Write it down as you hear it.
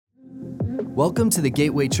Welcome to the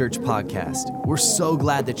Gateway Church podcast. We're so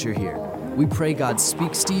glad that you're here. We pray God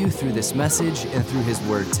speaks to you through this message and through His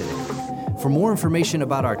Word today. For more information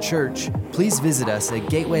about our church, please visit us at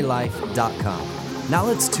gatewaylife.com. Now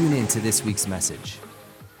let's tune in to this week's message.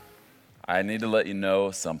 I need to let you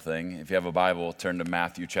know something. If you have a Bible, turn to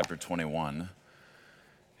Matthew chapter 21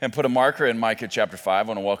 and put a marker in Micah chapter 5. I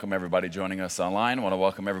want to welcome everybody joining us online. I want to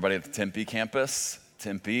welcome everybody at the Tempe campus.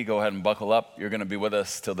 Tempe, go ahead and buckle up. You're going to be with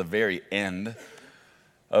us till the very end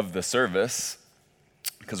of the service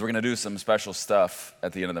because we're going to do some special stuff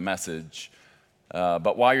at the end of the message.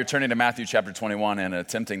 But while you're turning to Matthew chapter 21 and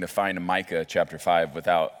attempting to find Micah chapter 5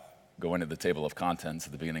 without going to the table of contents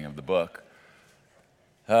at the beginning of the book,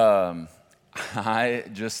 a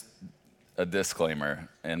disclaimer,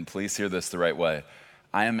 and please hear this the right way.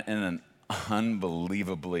 I am in an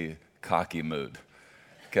unbelievably cocky mood,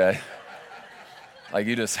 okay? Like,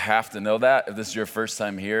 you just have to know that. If this is your first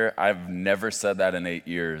time here, I've never said that in 8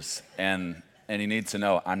 years. And you need to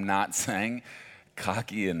know, I'm not saying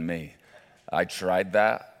cocky in me. I tried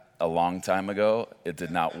that a long time ago. It did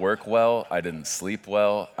not work well. I didn't sleep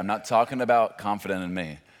well. I'm not talking about confident in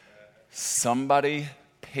me. Somebody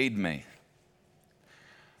paid me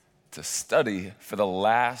to study for the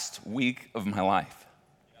last week of my life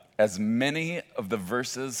as many of the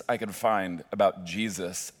verses I could find about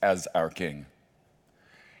Jesus as our King.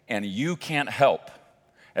 And you can't help,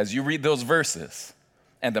 as you read those verses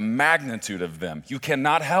and the magnitude of them, you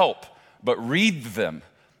cannot help but read them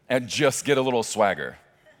and just get a little swagger.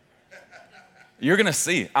 You're gonna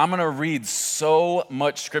see, I'm gonna read so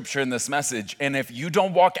much scripture in this message, and if you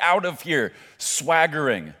don't walk out of here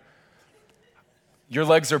swaggering, your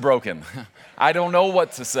legs are broken. I don't know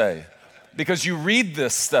what to say because you read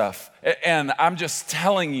this stuff, and I'm just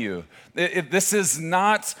telling you, this is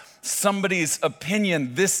not somebody's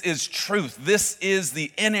opinion. This is truth. This is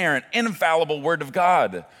the inerrant, infallible Word of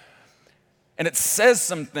God. And it says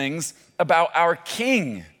some things about our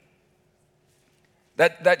King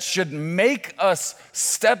that should make us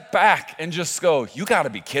step back and just go, you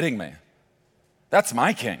gotta be kidding me. That's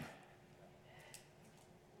my King.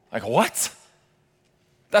 Like, what?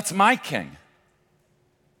 That's my King.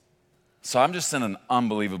 So I'm just in an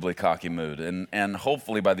unbelievably cocky mood, and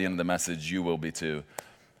hopefully by the end of the message, you will be too.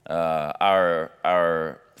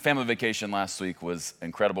 Our family vacation last week was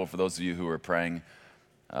incredible for those of you who were praying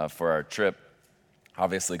for our trip.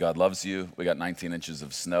 Obviously, God loves you. We got 19 inches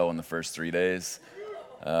of snow in the first 3 days.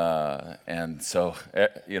 And so,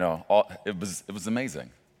 it was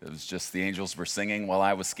amazing. It was just the angels were singing while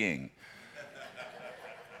I was skiing.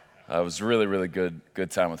 It was really, really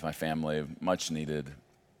good time with my family, much needed.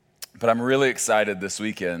 But I'm really excited this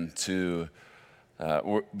weekend to,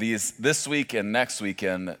 this week and next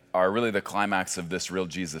weekend are really the climax of this Real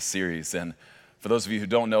Jesus series. And for those of you who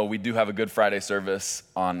don't know, we do have a Good Friday service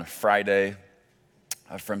on Friday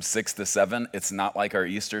from 6 to 7. It's not like our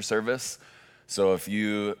Easter service. So if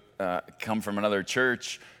you come from another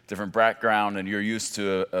church, different background, and you're used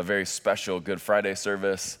to a very special Good Friday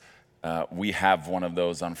service, we have one of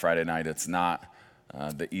those on Friday night. It's not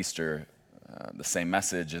the Easter the same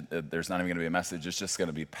message. There's not even going to be a message. It's just going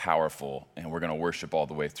to be powerful, and we're going to worship all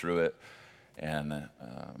the way through it and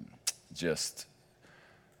just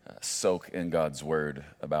soak in God's word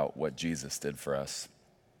about what Jesus did for us.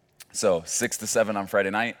 So 6 to 7 on Friday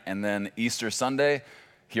night, and then Easter Sunday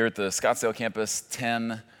here at the Scottsdale campus,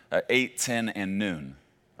 8, 10, and noon.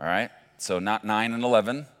 All right? So not 9 and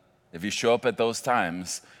 11. If you show up at those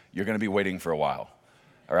times, you're going to be waiting for a while.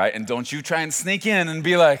 All right, and don't you try and sneak in and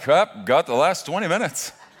be like, got the last 20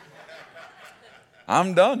 minutes.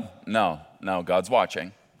 I'm done. No, God's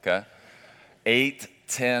watching, okay? 8,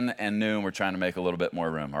 10, and noon, we're trying to make a little bit more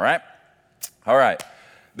room, all right? All right,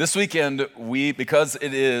 this weekend, because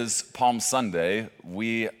it is Palm Sunday,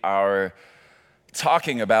 we are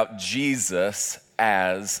talking about Jesus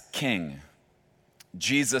as King.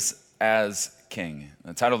 Jesus as King.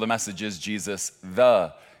 The title of the message is Jesus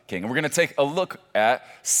the King. And we're going to take a look at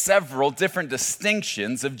several different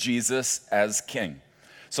distinctions of Jesus as King.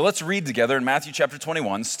 So let's read together in Matthew chapter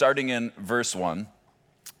 21, starting in verse 1,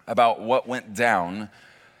 about what went down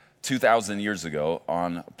 2,000 years ago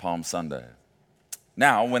on Palm Sunday.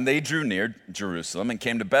 Now, when they drew near Jerusalem and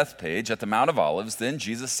came to Bethphage at the Mount of Olives, then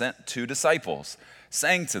Jesus sent 2 disciples,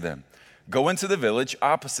 saying to them, "Go into the village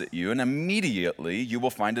opposite you, and immediately you will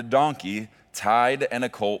find a donkey tied and a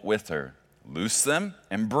colt with her. Loose them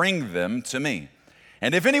and bring them to me.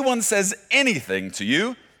 And if anyone says anything to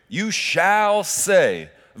you, you shall say,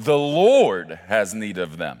 'The Lord has need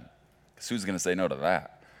of them.'" Because who's going to say no to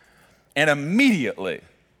that? "And immediately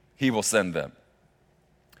he will send them."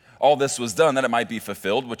 All this was done that it might be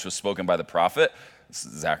fulfilled, which was spoken by the prophet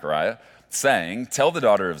Zechariah, saying, tell the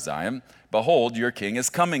daughter of Zion, behold, your king is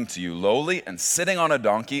coming to you, lowly and sitting on a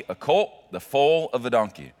donkey, a colt, the foal of a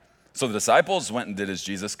donkey. So the disciples went and did as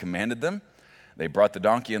Jesus commanded them. They brought the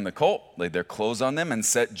donkey and the colt, laid their clothes on them, and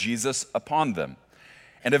set Jesus upon them.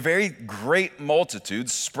 And a very great multitude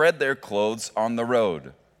spread their clothes on the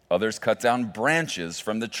road. Others cut down branches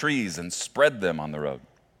from the trees and spread them on the road.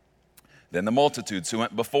 Then the multitudes who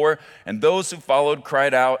went before and those who followed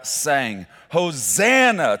cried out, saying,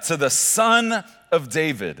 Hosanna to the Son of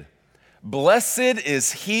David. Blessed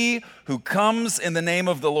is he who comes in the name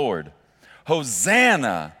of the Lord.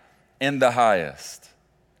 Hosanna in the highest.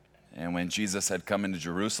 And when Jesus had come into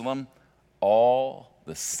Jerusalem, all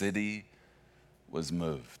the city was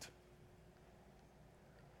moved,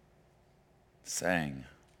 saying,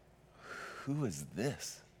 who is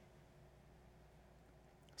this?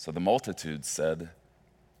 So the multitude said,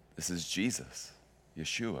 this is Jesus,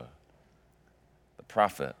 Yeshua, the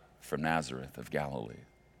prophet from Nazareth of Galilee.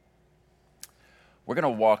 We're going to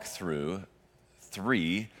walk through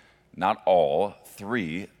three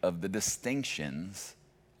of the distinctions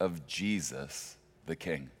of Jesus the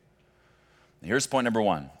King. Here's point number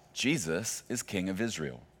one. Jesus is King of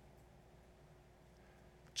Israel.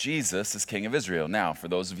 Jesus is King of Israel. Now, for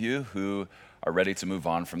those of you who are ready to move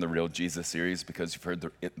on from the Real Jesus series because you've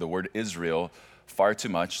heard the word Israel far too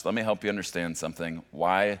much, let me help you understand something,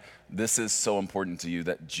 why this is so important to you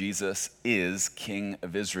that Jesus is King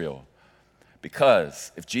of Israel.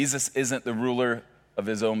 Because if Jesus isn't the ruler of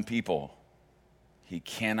his own people, he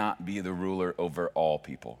cannot be the ruler over all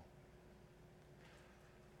people.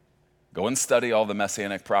 Go and study all the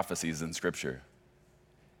messianic prophecies in Scripture.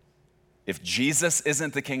 If Jesus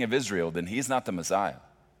isn't the King of Israel, then he's not the Messiah.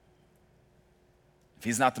 If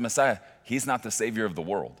he's not the Messiah, he's not the Savior of the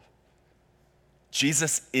world.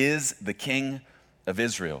 Jesus is the King of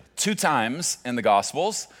Israel. 2 times in the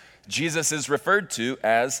Gospels, Jesus is referred to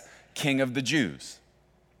as King of the Jews.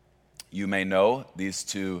 You may know these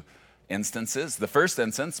 2 instances. The first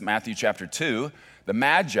instance, Matthew chapter 2, the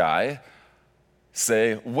Magi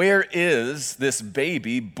say, where is this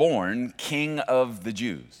baby born King of the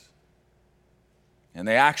Jews? And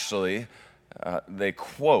they actually, they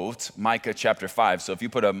quote Micah chapter 5. So if you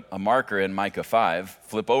put a marker in Micah 5,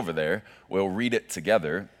 flip over there, we'll read it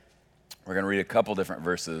together. We're going to read a couple different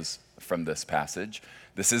verses from this passage.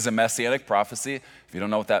 This is a messianic prophecy. If you don't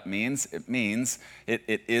know what that means, it means it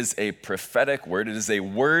is a prophetic word. It is a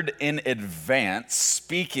word in advance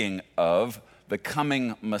speaking of the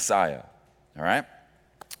coming Messiah. All right?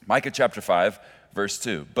 Micah chapter 5, verse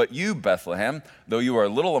 2. But you, Bethlehem, though you are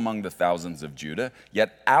little among the thousands of Judah,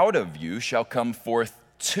 yet out of you shall come forth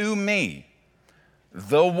to me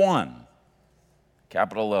the one,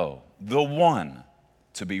 capital O, the one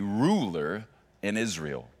to be ruler in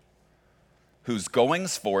Israel, whose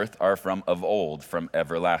goings forth are from of old, from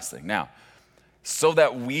everlasting. Now, so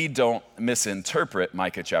that we don't misinterpret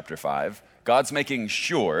Micah chapter 5, God's making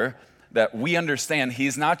sure that we understand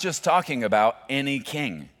he's not just talking about any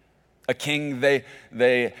king. A king they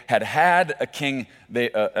had, a king,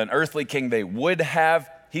 an earthly king they would have.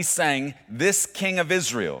 He's saying this King of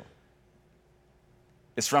Israel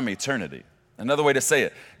is from eternity. Another way to say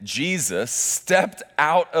it, Jesus stepped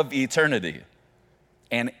out of eternity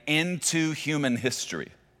and into human history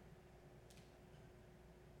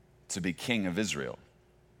to be King of Israel.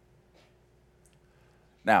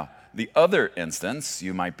 Now, the other instance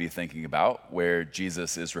you might be thinking about where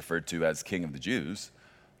Jesus is referred to as King of the Jews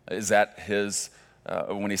is at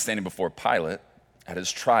when he's standing before Pilate at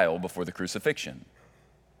his trial before the crucifixion.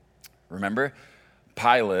 Remember,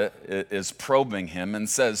 Pilate is probing him and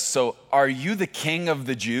says, so are you the King of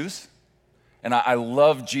the Jews? And I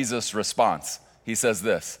love Jesus' response. He says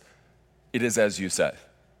this, it is as you said.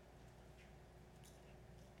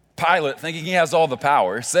 Pilate, thinking he has all the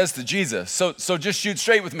power, says to Jesus, so just shoot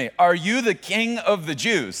straight with me. Are you the King of the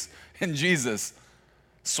Jews? And Jesus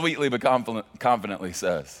sweetly but confidently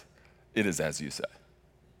says, it is as you say.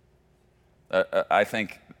 I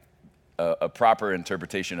think a proper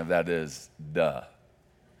interpretation of that is, duh.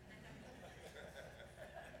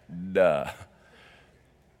 Duh.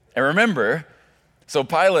 And remember, so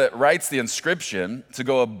Pilate writes the inscription to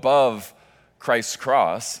go above Christ's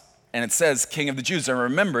cross, and it says King of the Jews. And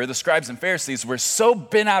remember, the scribes and Pharisees were so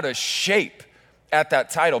bent out of shape at that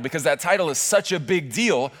title because that title is such a big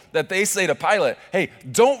deal that they say to Pilate, hey,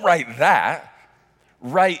 don't write that.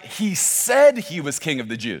 Write, he said he was King of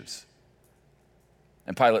the Jews.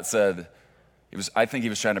 And Pilate said, I think he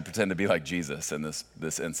was trying to pretend to be like Jesus in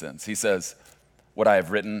this instance. He says, what I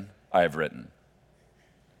have written, I have written.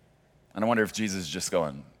 And I wonder if Jesus is just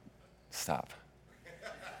going, Stop.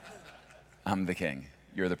 I'm the king.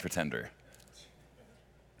 You're the pretender.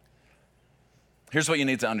 Here's what you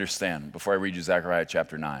need to understand before I read you Zechariah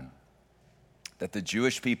chapter 9. That the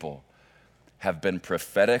Jewish people have been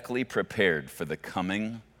prophetically prepared for the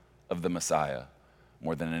coming of the Messiah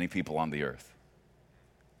more than any people on the earth.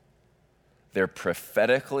 They're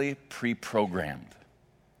prophetically pre-programmed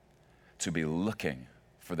to be looking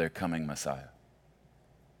for their coming Messiah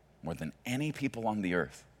more than any people on the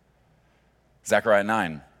earth. Zechariah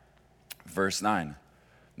 9, verse 9.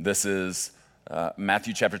 This is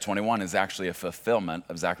Matthew chapter 21 is actually a fulfillment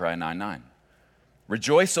of Zechariah 9:9.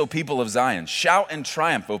 Rejoice, O people of Zion. Shout and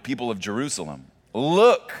triumph, O people of Jerusalem.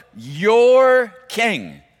 Look, your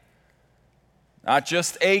king, not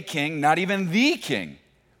just a king, not even the king,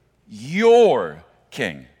 your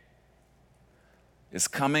king is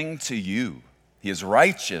coming to you. He is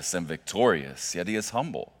righteous and victorious, yet he is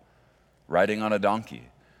humble, riding on a donkey's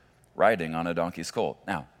colt.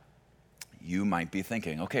 Now, you might be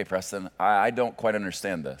thinking, okay, Preston, I don't quite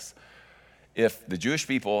understand this. If the Jewish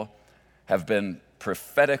people have been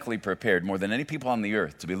prophetically prepared more than any people on the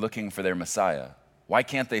earth to be looking for their Messiah, why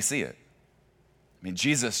can't they see it? I mean,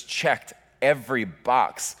 Jesus checked every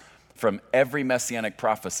box from every messianic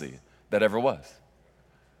prophecy that ever was.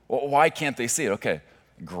 Well, why can't they see it? Okay,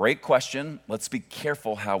 great question. Let's be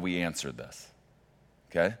careful how we answer this,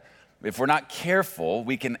 okay? If we're not careful,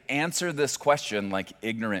 we can answer this question like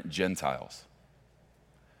ignorant Gentiles.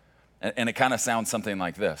 And it kind of sounds something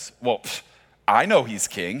like this. Well, I know he's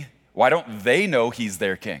king. Why don't they know he's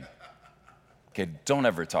their king? Okay, don't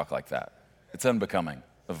ever talk like that. It's unbecoming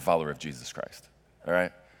of a follower of Jesus Christ, all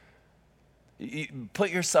right? You put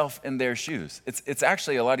yourself in their shoes. It's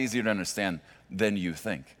actually a lot easier to understand than you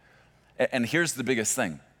think. And here's the biggest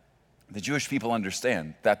thing. The Jewish people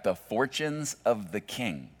understand that the fortunes of the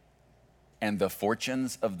king and the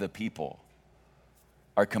fortunes of the people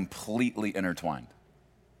are completely intertwined.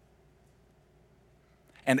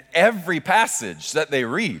 And every passage that they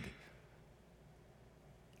read,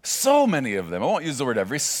 so many of them, I won't use the word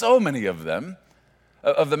every, so many of them,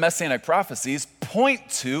 of the messianic prophecies point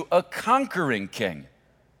to a conquering king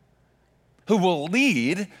who will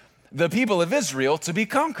lead the people of Israel to be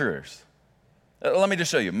conquerors. Let me just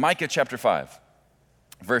show you. Micah chapter 5,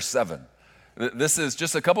 verse 7. This is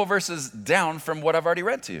just a couple verses down from what I've already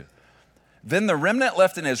read to you. Then the remnant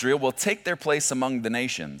left in Israel will take their place among the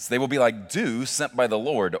nations. They will be like dew sent by the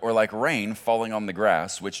Lord, or like rain falling on the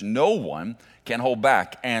grass, which no one can hold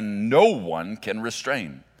back and no one can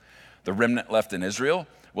restrain. The remnant left in Israel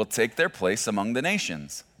will take their place among the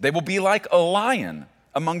nations. They will be like a lion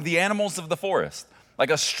among the animals of the forest, like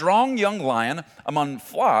a strong young lion among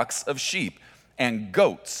flocks of sheep and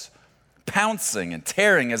goats, pouncing and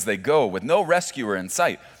tearing as they go with no rescuer in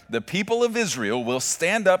sight. The people of Israel will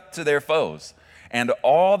stand up to their foes, and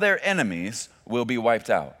all their enemies will be wiped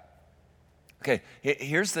out. Okay,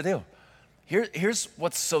 here's the deal. Here's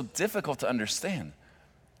what's so difficult to understand.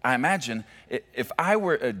 I imagine if I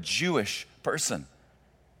were a Jewish person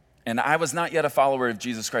and I was not yet a follower of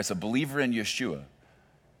Jesus Christ, a believer in Yeshua,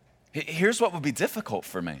 here's what would be difficult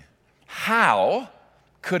for me. How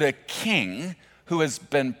could a king who has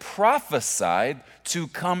been prophesied to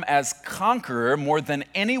come as conqueror more than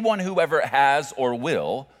anyone who ever has or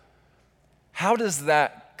will, how does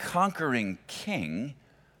that conquering king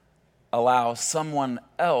allow someone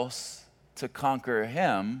else to conquer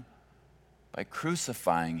him by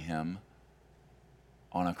crucifying him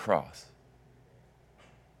on a cross?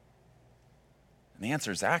 And the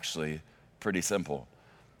answer is actually pretty simple.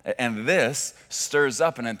 And this stirs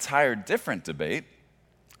up an entire different debate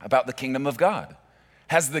about the kingdom of God.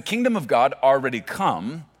 Has the kingdom of God already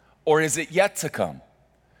come, or is it yet to come?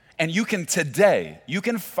 And you can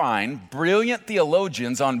find brilliant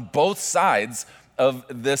theologians on both sides of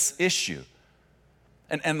this issue.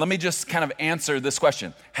 And let me just kind of answer this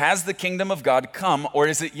question. Has the kingdom of God come, or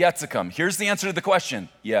is it yet to come? Here's the answer to the question: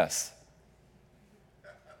 yes.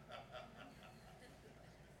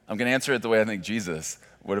 I'm going to answer it the way I think Jesus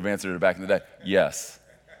would have answered it back in the day. Yes.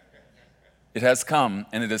 It has come,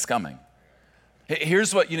 and it is coming.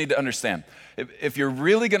 Here's what you need to understand. If you're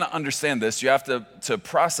really going to understand this, you have to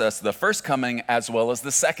process the first coming as well as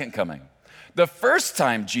the second coming. The first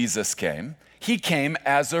time Jesus came, he came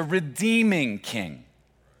as a redeeming king.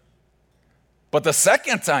 But the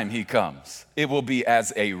second time he comes, it will be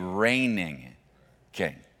as a reigning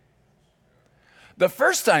king. The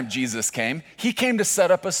first time Jesus came, he came to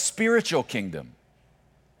set up a spiritual kingdom.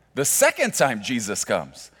 The second time Jesus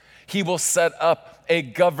comes, he will set up a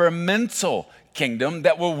governmental kingdom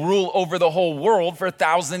that will rule over the whole world for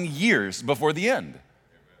 1,000 years before the end.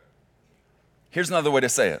 Here's another way to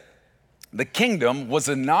say it. The kingdom was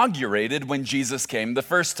inaugurated when Jesus came the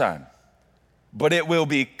first time, but it will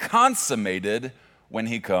be consummated when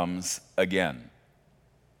he comes again.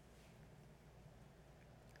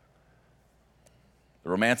 The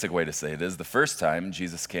romantic way to say it is the first time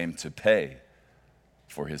Jesus came to pay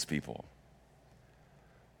for his people.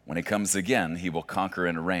 When he comes again, he will conquer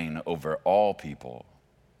and reign over all people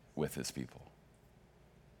with his people.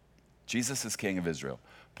 Jesus is King of Israel.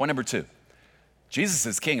 Point number 2, Jesus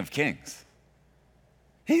is King of Kings.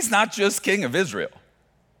 He's not just King of Israel,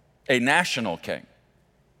 a national king,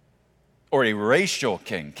 or a racial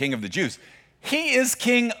king, King of the Jews. He is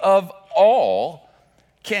King of all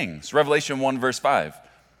kings. Revelation 1 verse 5.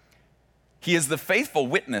 He is the faithful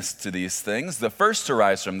witness to these things, the first to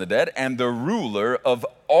rise from the dead, and the ruler of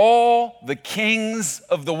all the kings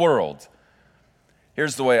of the world.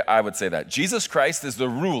 Here's the way I would say that. Jesus Christ is the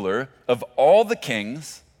ruler of all the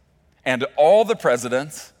kings and all the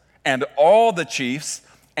presidents and all the chiefs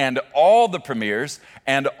and all the premiers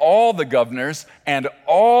and all the governors and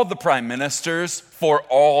all the prime ministers for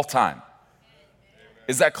all time.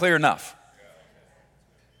 Is that clear enough?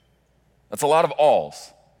 That's a lot of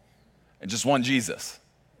alls and just one Jesus.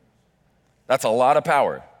 That's a lot of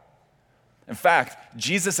power. In fact,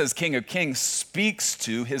 Jesus as King of Kings speaks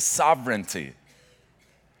to his sovereignty.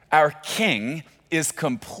 Our King is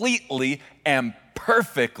completely and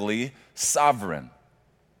perfectly sovereign.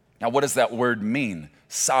 Now, what does that word mean?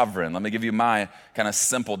 Sovereign. Let me give you my kind of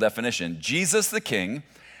simple definition. Jesus the King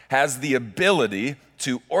has the ability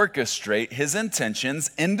to orchestrate his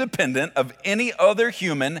intentions independent of any other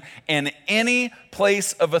human in any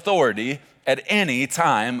place of authority at any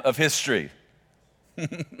time of history.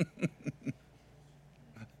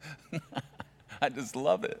 I just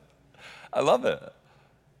love it. I love it.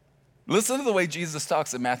 Listen to the way Jesus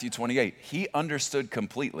talks in Matthew 28. He understood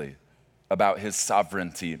completely about his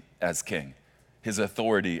sovereignty as king, his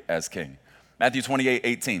authority as king. Matthew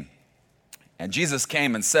 28:18. And Jesus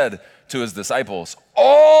came and said to his disciples,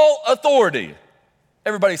 all authority.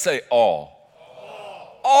 Everybody say all.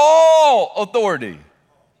 All authority.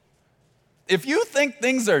 If you think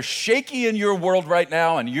things are shaky in your world right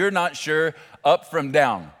now and you're not sure up from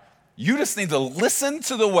down, you just need to listen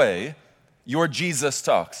to the way your Jesus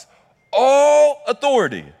talks. All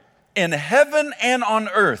authority in heaven and on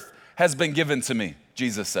earth has been given to me,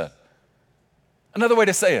 Jesus said. Another way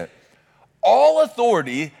to say it, all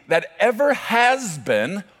authority that ever has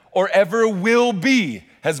been or ever will be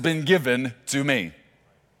has been given to me.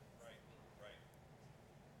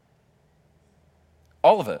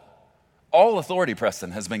 All of it. All authority,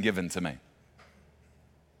 Preston, has been given to me.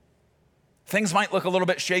 Things might look a little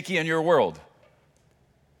bit shaky in your world,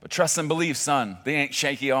 but trust and believe, son, they ain't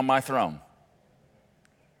shaky on my throne.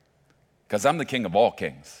 Because I'm the King of all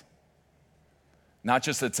kings, not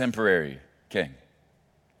just a temporary king.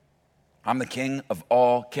 I'm the King of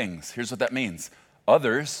all kings. Here's what that means.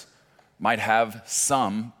 Others might have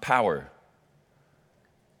some power,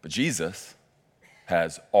 but Jesus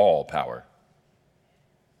has all power.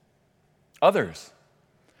 Others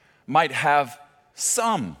might have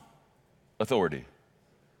some authority.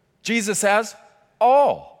 Jesus has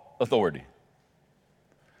all authority.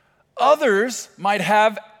 Others might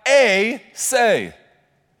have a say,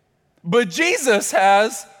 but Jesus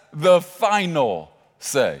has the final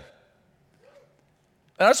say.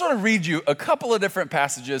 And I just want to read you a couple of different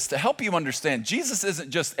passages to help you understand Jesus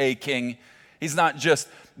isn't just a king. He's not just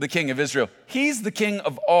the King of Israel. He's the King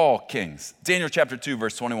of all kings. Daniel chapter 2,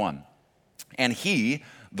 verse 21. And he,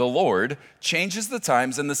 the Lord, changes the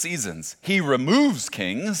times and the seasons. He removes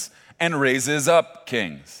kings and raises up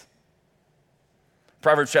kings.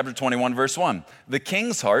 Proverbs chapter 21, verse 1. The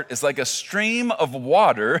king's heart is like a stream of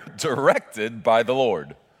water directed by the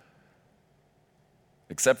Lord.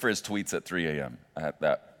 Except for his tweets at 3 a.m.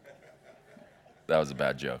 That was a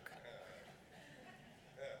bad joke.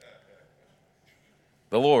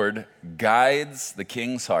 The Lord guides the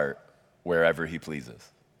king's heart wherever he pleases.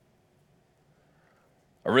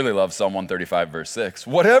 I really love Psalm 135, verse 6.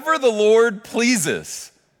 Whatever the Lord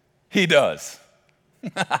pleases, he does.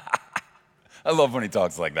 I love when he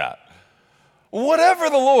talks like that. Whatever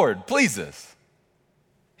the Lord pleases,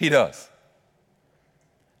 he does.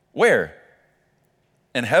 Where?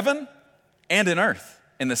 In heaven and in earth,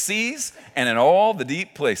 in the seas and in all the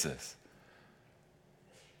deep places.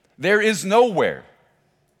 There is nowhere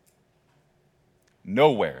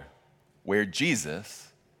where Jesus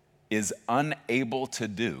is unable to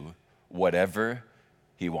do whatever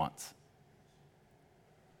he wants.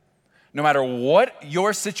 No matter what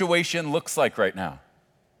your situation looks like right now,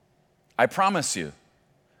 I promise you,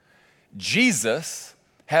 Jesus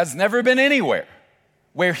has never been anywhere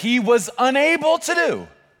where he was unable to do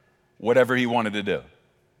whatever he wanted to do.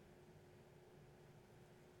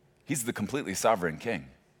 He's the completely sovereign king,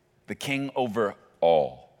 the king over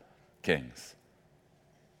all kings.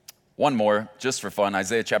 One more, just for fun,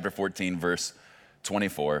 Isaiah chapter 14, verse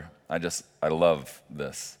 24. I love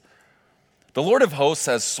this. The Lord of hosts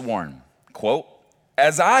has sworn, quote,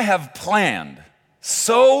 "As I have planned,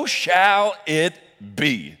 so shall it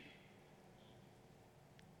be."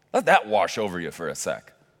 Let that wash over you for a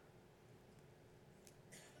sec.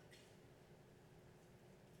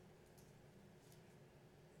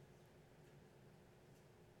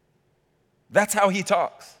 That's how he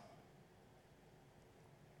talks.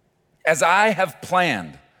 As I have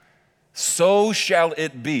planned, so shall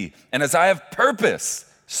it be. And as I have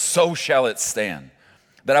purpose, so shall it stand.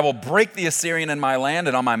 That I will break the Assyrian in my land,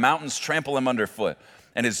 and on my mountains trample him underfoot.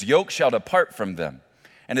 And his yoke shall depart from them,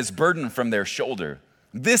 and his burden from their shoulder.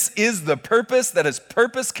 This is the purpose that is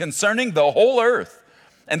purpose concerning the whole earth.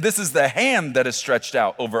 And this is the hand that is stretched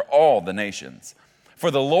out over all the nations.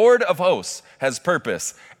 For the Lord of hosts has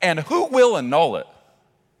purpose, and who will annul it?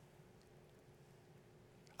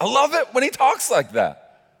 I love it when he talks like that.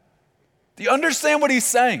 Do you understand what he's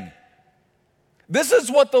saying? This is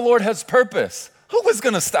what the Lord has purpose. Who is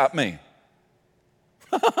going to stop me?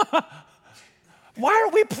 Why are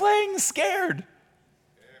we playing scared? Amen.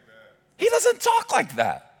 He doesn't talk like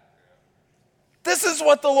that. This is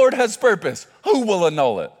what the Lord has purpose. Who will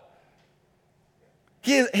annul it?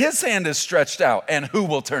 His hand is stretched out, and who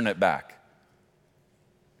will turn it back?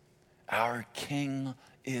 Our King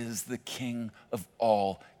is the King of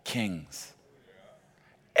all kings.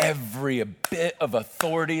 Every bit of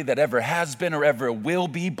authority that ever has been or ever will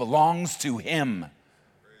be belongs to him.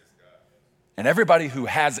 And everybody who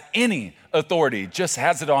has any authority just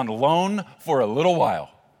has it on loan for a little while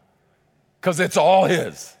because it's all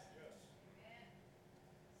his.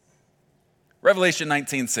 Revelation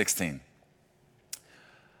 19:16.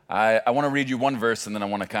 I want to read you one verse, and then I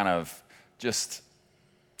want to kind of just,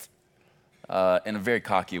 in a very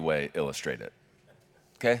cocky way, illustrate it.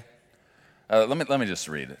 Okay? Let me just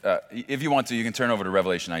read. If you want to, you can turn over to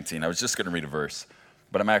Revelation 19. I was just going to read a verse,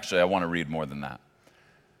 but I want to read more than that.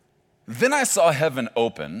 Then I saw heaven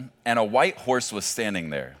open, and a white horse was standing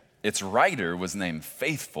there. Its rider was named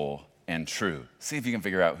Faithful and True. See if you can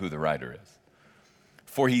figure out who the rider is.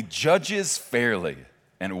 For he judges fairly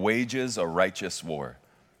and wages a righteous war.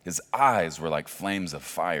 His eyes were like flames of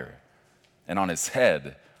fire, and on his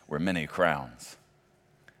head were many crowns.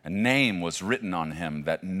 A name was written on him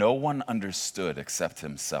that no one understood except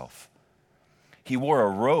himself. He wore a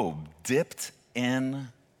robe dipped in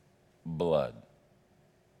blood.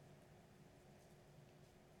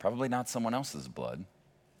 Probably not someone else's blood.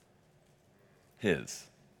 His.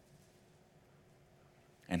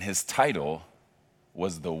 And his title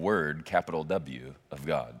was the Word, capital W, of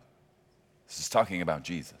God. This is talking about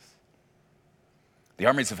Jesus. The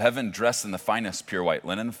armies of heaven, dressed in the finest pure white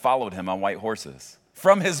linen, followed him on white horses.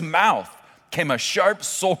 From his mouth came a sharp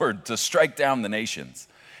sword to strike down the nations.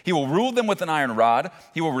 He will rule them with an iron rod.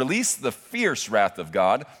 He will release the fierce wrath of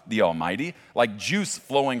God, the Almighty, like juice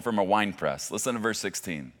flowing from a winepress. Listen to verse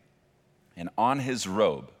 16. And on his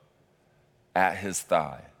robe, at his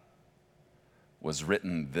thigh, was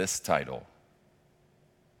written this title.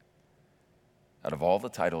 Out of all the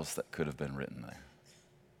titles that could have been written there,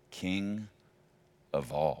 King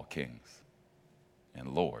of all kings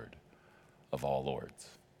and Lord of all lords.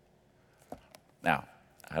 Now,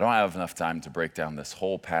 I don't have enough time to break down this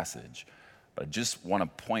whole passage, but I just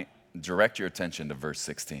want to direct your attention to verse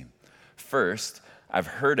 16. First, I've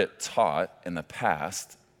heard it taught in the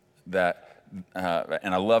past that,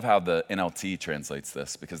 and I love how the NLT translates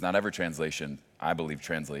this, because not every translation, I believe,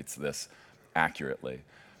 translates this accurately.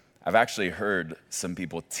 I've actually heard some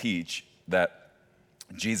people teach that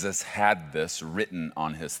Jesus had this written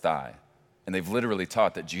on his thigh. And they've literally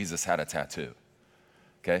taught that Jesus had a tattoo.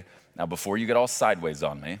 Okay? Now, before you get all sideways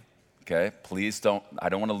on me, okay, please don't, I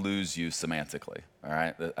don't want to lose you semantically, all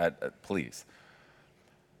right? Please.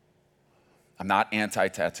 I'm not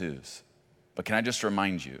anti-tattoos, but can I just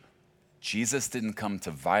remind you, Jesus didn't come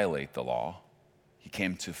to violate the law. He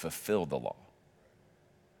came to fulfill the law.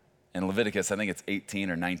 In Leviticus, I think it's 18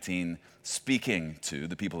 or 19, speaking to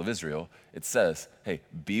the people of Israel, it says, hey,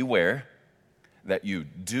 beware that you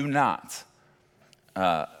do not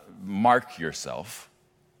mark yourself.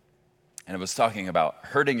 And it was talking about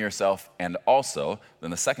hurting yourself, and also,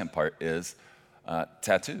 then the second part is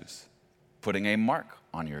tattoos, putting a mark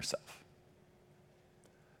on yourself.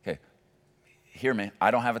 Okay, hear me,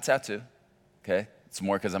 I don't have a tattoo, okay? It's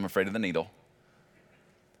more because I'm afraid of the needle.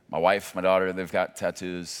 My wife, my daughter, they've got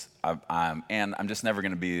tattoos. And I'm just never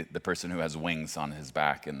going to be the person who has wings on his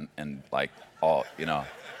back and like all,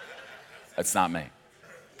 that's not me,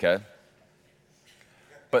 okay?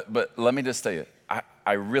 But let me just tell you,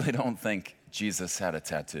 I really don't think Jesus had a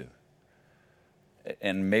tattoo.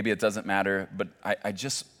 And maybe it doesn't matter, but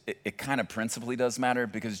it kind of principally does matter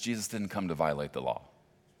because Jesus didn't come to violate the law.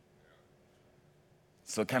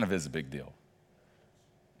 So it kind of is a big deal.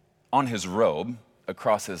 On his robe,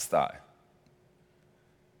 across his thigh,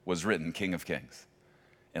 was written King of Kings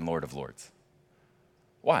and Lord of Lords.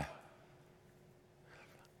 Why?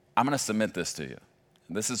 I'm going to submit this to you.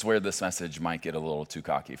 This is where this message might get a little too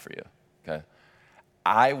cocky for you, okay?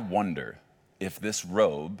 I wonder if this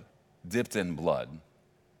robe dipped in blood,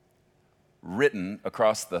 written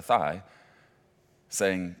across the thigh,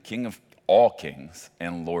 saying King of all kings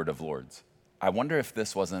and Lord of Lords. I wonder if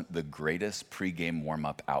this wasn't the greatest pregame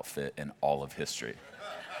warm-up outfit in all of history.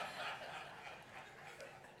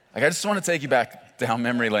 Like, I just want to take you back down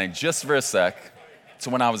memory lane just for a sec to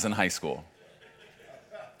when I was in high school.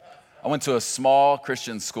 I went to a small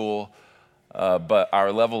Christian school, but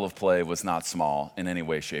our level of play was not small in any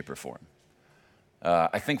way, shape, or form.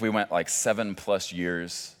 I think we went like 7+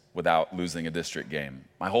 years without losing a district game.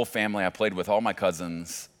 My whole family, I played with all my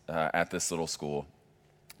cousins at this little school.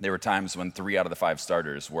 There were times when 3 out of the 5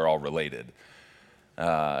 starters were all related.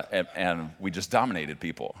 And we just dominated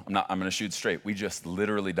people. I'm going to shoot straight. We just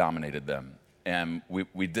literally dominated them. And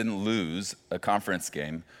we didn't lose a conference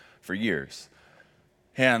game for years.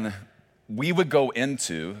 And we would go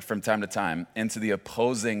from time to time, into the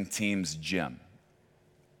opposing team's gym.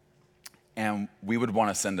 And we would want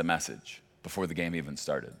to send a message before the game even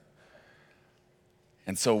started.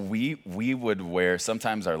 And so we would wear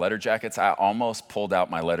sometimes our letter jackets. I almost pulled out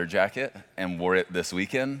my letter jacket and wore it this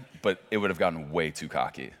weekend, but it would have gotten way too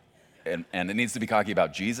cocky. And it needs to be cocky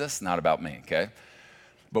about Jesus, not about me, okay?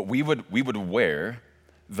 But we would wear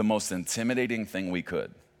the most intimidating thing we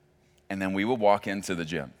could. And then we would walk into the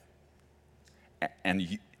gym.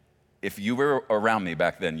 And if you were around me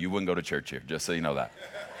back then, you wouldn't go to church here, just so you know that.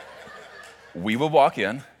 We would walk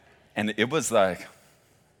in, and it was like,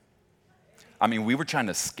 we were trying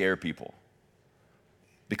to scare people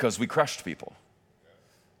because we crushed people.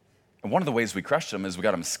 And one of the ways we crushed them is we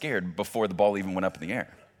got them scared before the ball even went up in the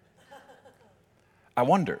air. I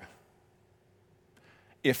wonder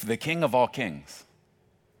if the King of all kings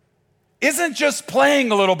isn't just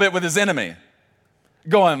playing a little bit with his enemy,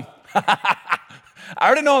 going, I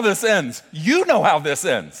already know how this ends. You know how this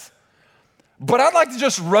ends. But I'd like to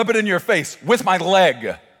just rub it in your face with my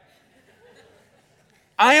leg.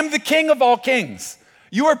 I am the King of all kings.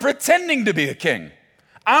 You are pretending to be a king.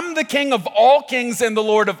 I'm the King of all kings and the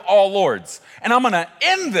Lord of all lords. And I'm going to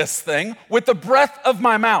end this thing with the breath of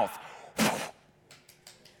my mouth.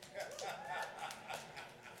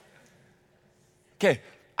 Okay,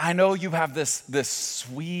 I know you have this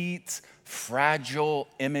sweet, fragile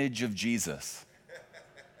image of Jesus.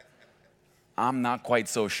 I'm not quite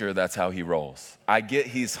so sure that's how he rolls. I get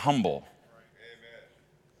he's humble.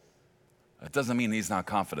 That doesn't mean he's not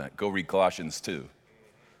confident. Go read Colossians 2.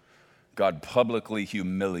 God publicly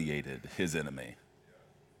humiliated his enemy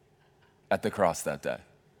at the cross that day.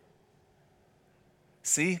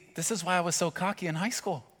 See, this is why I was so cocky in high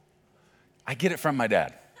school. I get it from my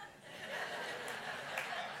dad.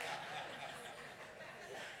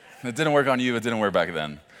 It didn't work on you, it didn't work back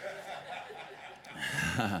then.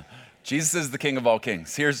 Jesus is the King of all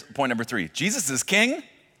kings. Here's point number 3. Jesus is king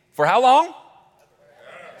for how long?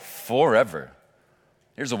 Forever.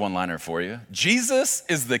 Here's a one-liner for you. Jesus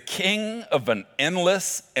is the king of an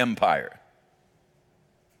endless empire.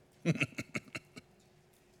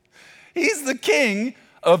 He's the king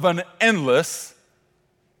of an endless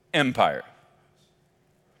empire.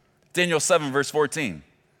 Daniel 7, verse 14.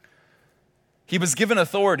 He was given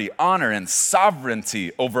authority, honor, and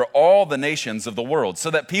sovereignty over all the nations of the world, so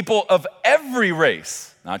that people of every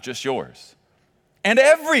race, not just yours, and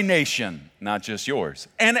every nation, not just yours,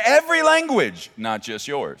 and every language, not just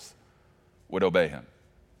yours, would obey him.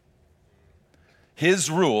 His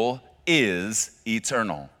rule is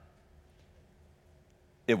eternal.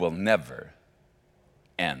 It will never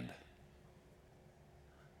end.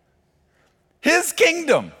 His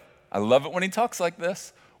kingdom, I love it when he talks like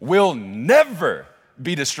this, will never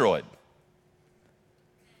be destroyed.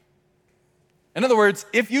 In other words,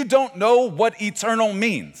 if you don't know what eternal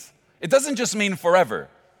means, it doesn't just mean forever.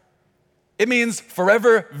 It means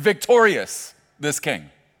forever victorious, this king.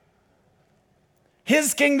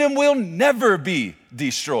 His kingdom will never be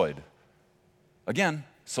destroyed. Again,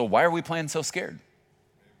 so why are we playing so scared?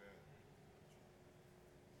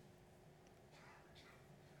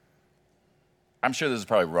 I'm sure this is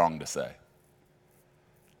probably wrong to say.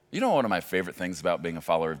 You know what one of my favorite things about being a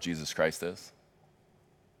follower of Jesus Christ is?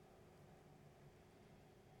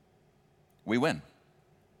 We win.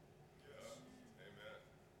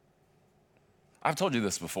 I've told you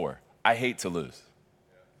this before. I hate to lose.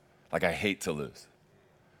 Like, I hate to lose.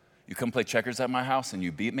 You come play checkers at my house and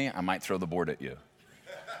you beat me, I might throw the board at you.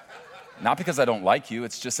 Not because I don't like you,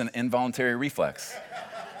 it's just an involuntary reflex.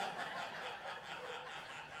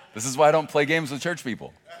 This is why I don't play games with church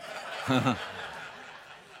people.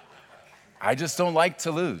 I just don't like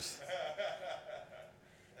to lose.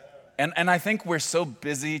 And I think we're so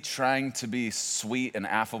busy trying to be sweet and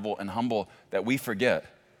affable and humble that we forget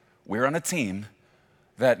we're on a team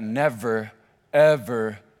that never,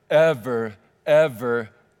 ever, ever, ever,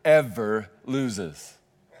 ever loses.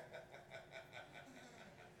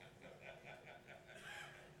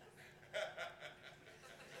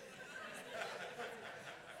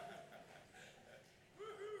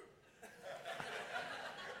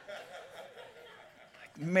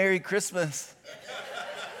 Merry Christmas.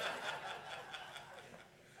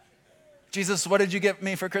 Jesus, what did you get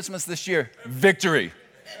me for Christmas this year? Victory.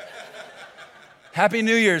 Happy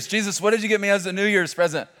New Year's. Jesus, what did you get me as a New Year's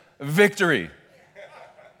present? Victory.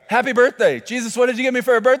 Happy birthday. Jesus, what did you get me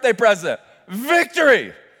for a birthday present?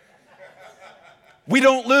 Victory. We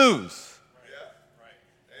don't lose.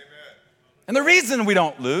 And the reason we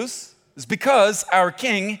don't lose is because our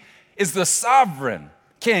King is the sovereign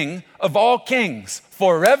King of all kings,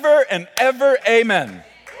 forever and ever. Amen.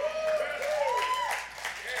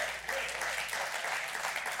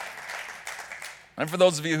 And for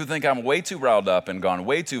those of you who think I'm way too riled up and gone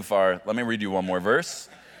way too far, let me read you one more verse.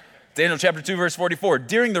 Daniel chapter 2, verse 44.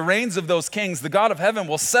 During the reigns of those kings, the God of heaven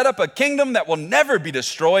will set up a kingdom that will never be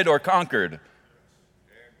destroyed or conquered.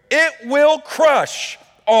 It will crush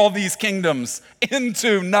all these kingdoms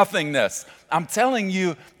into nothingness. I'm telling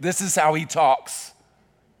you, this is how he talks.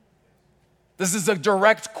 This is a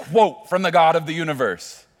direct quote from the God of the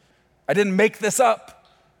universe. I didn't make this up.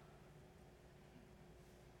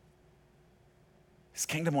 His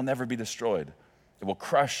kingdom will never be destroyed. It will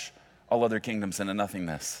crush all other kingdoms into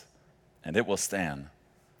nothingness, and it will stand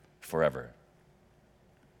forever.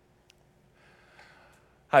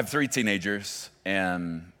 I have 3 teenagers,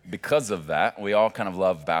 and because of that, we all kind of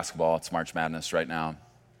love basketball. It's March Madness right now.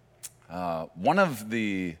 One of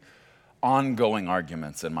the ongoing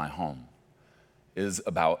arguments in my home is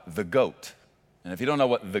about the GOAT. And if you don't know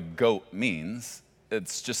what the GOAT means,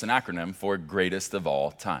 it's just an acronym for greatest of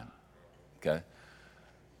all time, okay?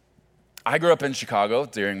 I grew up in Chicago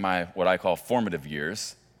during my, what I call formative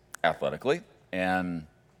years, athletically, and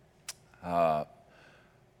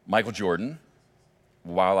Michael Jordan,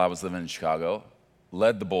 while I was living in Chicago,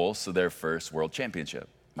 led the Bulls to their first world championship.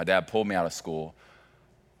 My dad pulled me out of school,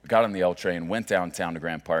 got on the L train, went downtown to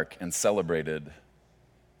Grant Park, and celebrated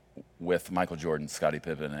with Michael Jordan, Scottie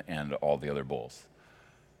Pippen, and all the other Bulls.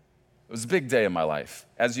 It was a big day in my life.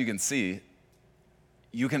 As you can see,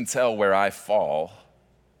 you can tell where I fall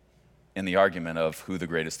in the argument of who the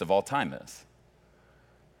greatest of all time is.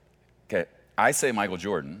 Okay, I say Michael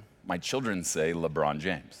Jordan. My children say LeBron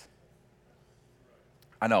James.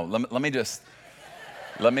 I know, let me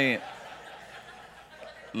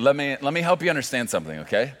help you understand something,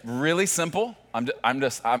 okay? Really simple.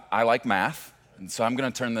 I like math, and so I'm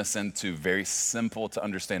gonna turn this into very simple to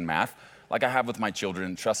understand math, like I have with my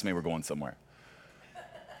children. Trust me, we're going somewhere.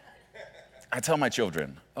 I tell my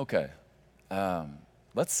children, okay,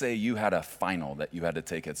 let's say you had a final that you had to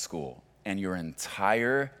take at school, and your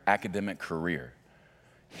entire academic career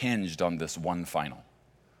hinged on this one final,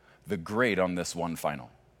 the grade on this one final.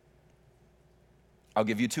 I'll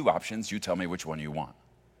give you 2 options. You tell me which one you want.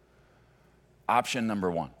 Option number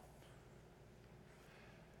 1.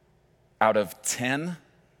 Out of 10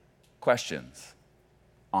 questions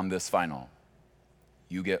on this final,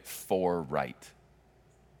 you get 4 right.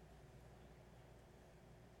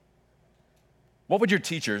 What would your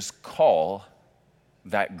teachers call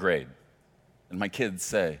that grade? And my kids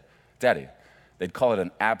say, Daddy, they'd call it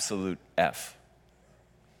an absolute F.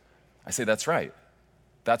 I say, that's right.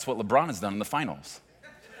 That's what LeBron has done in the finals.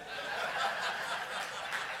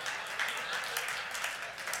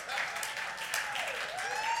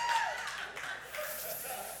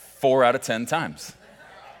 Four out of 10 times.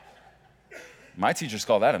 My teachers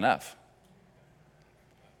call that an F.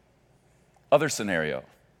 Other scenario.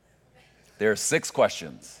 There are 6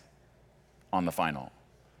 questions on the final.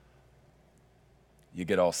 You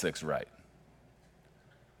get all 6 right.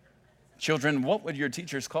 Children, what would your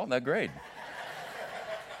teachers call that grade?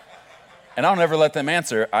 And I'll never let them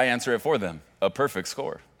answer. I answer it for them. A perfect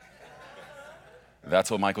score. That's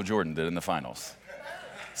what Michael Jordan did in the finals.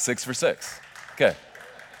 6 for 6. Okay.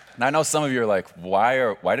 Now I know some of you are like,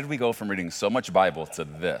 why did we go from reading so much Bible to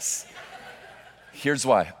this? Here's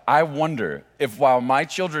why. I wonder if while my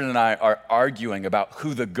children and I are arguing about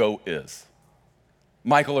who the GOAT is,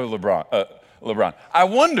 Michael or LeBron, I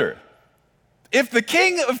wonder if the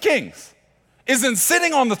King of Kings isn't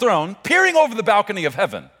sitting on the throne, peering over the balcony of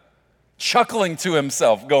heaven, chuckling to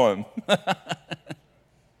himself, going,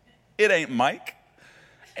 it ain't Mike,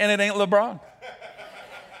 and it ain't LeBron.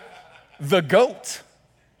 The GOAT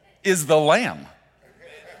is the Lamb.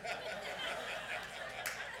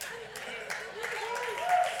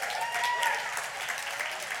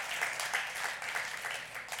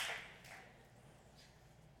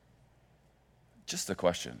 Just a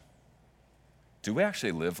question. Do we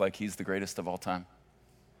actually live like he's the greatest of all time?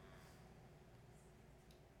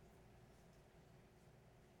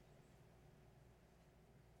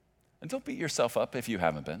 And don't beat yourself up if you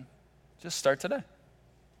haven't been. Just start today.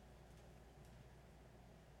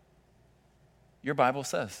 Your Bible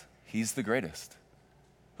says he's the greatest.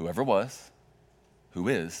 Whoever was, who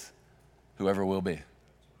is, whoever will be.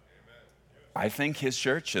 I think his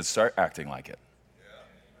church should start acting like it.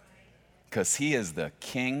 Because he is the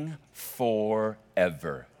king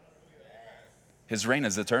forever. His reign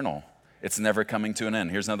is eternal. It's never coming to an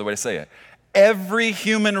end. Here's another way to say it. Every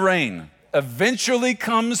human reign eventually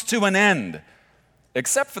comes to an end,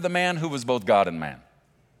 except for the man who was both God and man.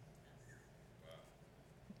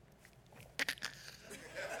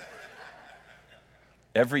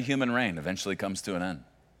 Every human reign eventually comes to an end,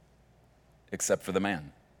 except for the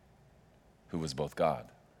man who was both God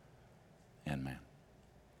and man.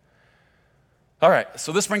 All right,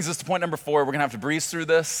 so this brings us to point number 4. We're going to have to breeze through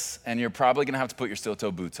this, and you're probably going to have to put your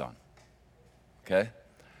steel-toe boots on, okay?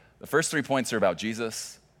 The first 3 points are about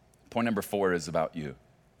Jesus. Point number 4 is about you.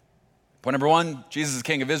 Point number 1, Jesus is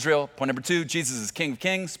King of Israel. Point number 2, Jesus is King of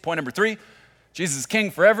Kings. Point number 3, Jesus is King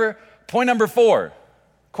forever. Point number 4,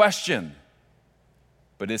 question,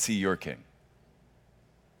 but is he your king?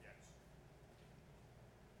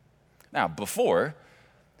 Now, before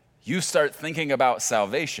you start thinking about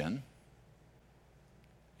salvation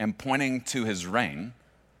and pointing to his reign,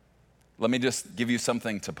 let me just give you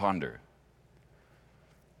something to ponder.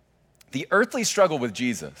 The earthly struggle with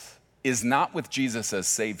Jesus is not with Jesus as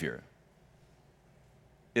Savior.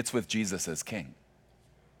 It's with Jesus as King.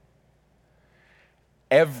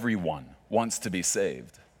 Everyone wants to be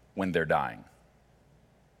saved when they're dying.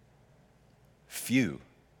 Few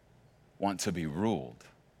want to be ruled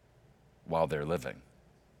while they're living.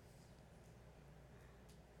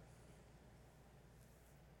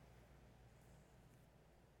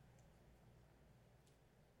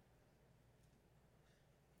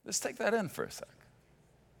 Let's take that in for a sec.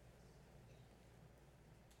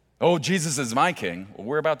 Oh, Jesus is my king. Well,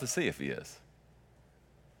 we're about to see if he is.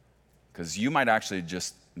 Because you might actually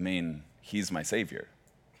just mean he's my savior.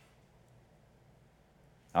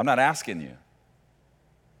 I'm not asking you,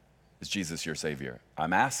 is Jesus your savior?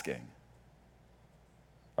 I'm asking,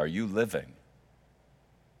 are you living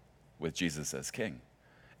with Jesus as king?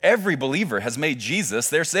 Every believer has made Jesus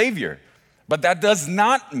their savior. But that does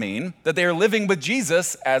not mean that they are living with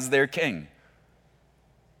Jesus as their king.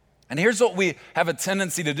 And here's what we have a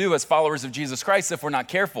tendency to do as followers of Jesus Christ if we're not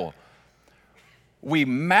careful. We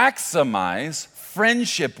maximize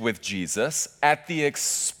friendship with Jesus at the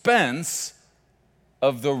expense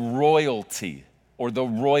of the royalty or the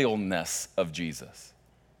royalness of Jesus.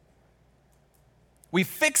 We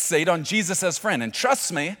fixate on Jesus as friend, and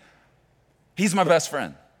trust me, he's my best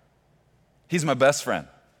friend. He's my best friend.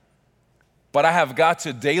 But I have got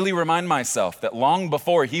to daily remind myself that long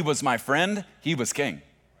before he was my friend, he was king.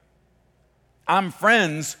 I'm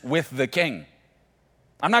friends with the king.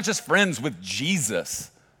 I'm not just friends with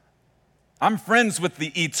Jesus. I'm friends with the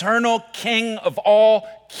eternal King of all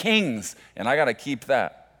kings. And I got to keep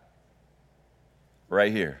that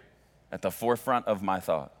right here at the forefront of my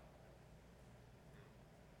thought.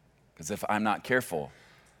 Because if I'm not careful,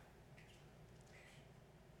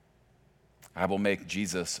 I will make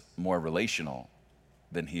Jesus more relational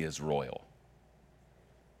than he is royal.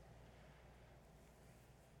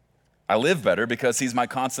 I live better because he's my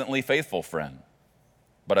constantly faithful friend,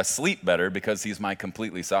 but I sleep better because he's my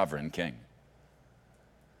completely sovereign king.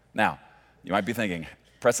 Now, you might be thinking,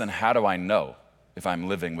 Preston, how do I know if I'm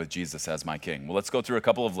living with Jesus as my king? Well, let's go through a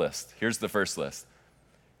couple of lists. Here's the first list.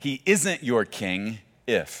 He isn't your king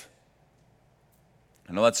if.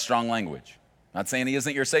 I know that's strong language. I'm not saying he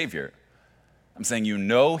isn't your savior. I'm saying you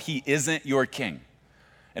know he isn't your king.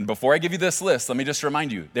 And before I give you this list, let me just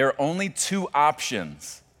remind you, there are only 2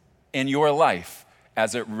 options in your life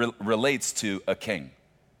as it relates to a king.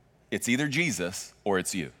 It's either Jesus or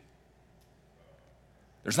it's you.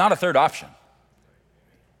 There's not a third option.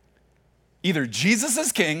 Either Jesus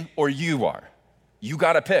is king or you are. You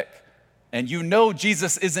got to pick. And you know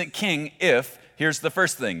Jesus isn't king if, here's the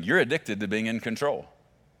first thing, you're addicted to being in control.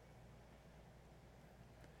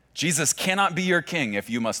 Jesus cannot be your king if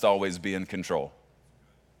you must always be in control.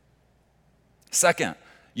 Second,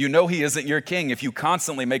 you know he isn't your king if you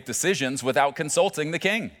constantly make decisions without consulting the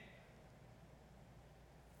king.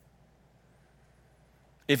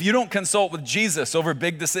 If you don't consult with Jesus over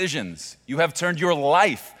big decisions, you have turned your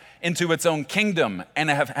life into its own kingdom and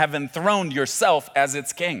have enthroned yourself as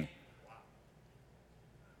its king.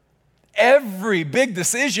 Every big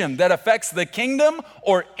decision that affects the kingdom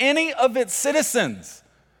or any of its citizens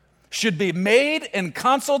should be made in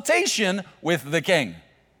consultation with the king.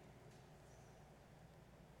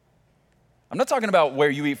 I'm not talking about where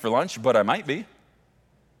you eat for lunch, but I might be.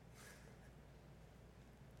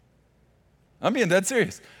 I'm being dead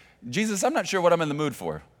serious. Jesus, I'm not sure what I'm in the mood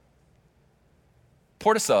for.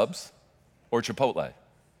 Porta Subs or Chipotle?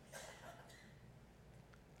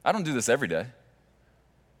 I don't do this every day.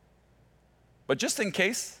 But just in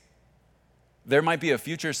case there might be a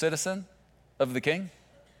future citizen of the king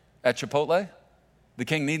at Chipotle the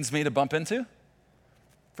king needs me to bump into,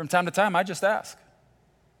 from time to time I just ask,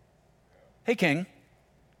 hey king,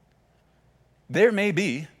 there may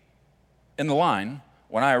be in the line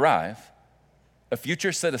when I arrive a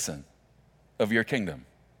future citizen of your kingdom.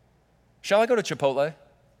 Shall I go to Chipotle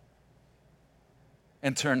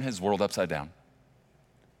and turn his world upside down?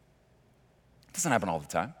 It doesn't happen all the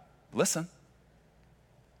time. Listen,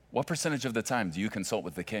 what percentage of the time do you consult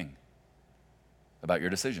with the king about your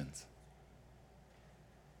decisions?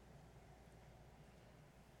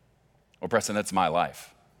 Well, Preston, that's my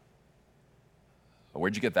life.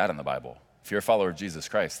 Where'd you get that in the Bible? If you're a follower of Jesus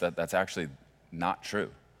Christ, that's actually not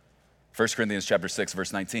true. 1 Corinthians chapter 6,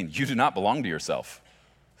 verse 19, you do not belong to yourself.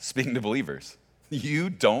 Speaking to believers, you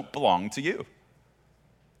don't belong to you.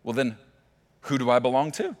 Well then, who do I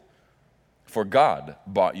belong to? For God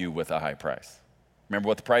bought you with a high price. Remember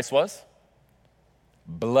what the price was?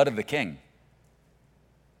 Blood of the king.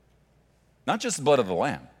 Not just blood of the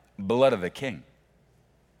lamb, blood of the king.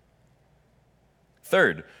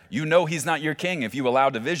 Third, you know he's not your king if you allow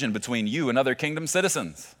division between you and other kingdom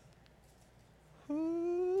citizens.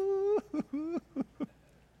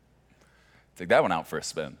 Take that one out for a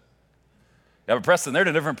spin. Yeah, but Preston, they're in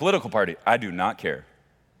a different political party. I do not care.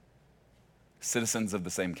 Citizens of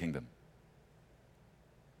the same kingdom.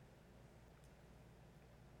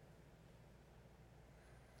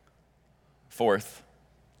 Fourth,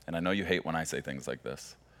 and I know you hate when I say things like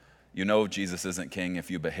this, you know Jesus isn't king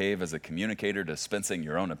if you behave as a communicator dispensing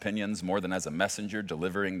your own opinions more than as a messenger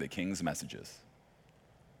delivering the king's messages.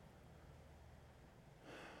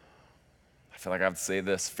 I feel like I have to say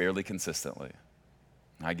this fairly consistently.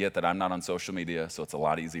 I get that I'm not on social media, so it's a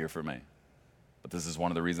lot easier for me. But this is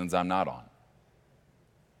one of the reasons I'm not on.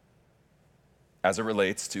 As it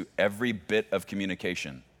relates to every bit of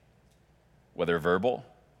communication, whether verbal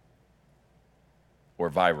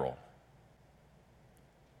or viral,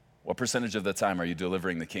 what percentage of the time are you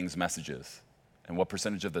delivering the king's messages? And what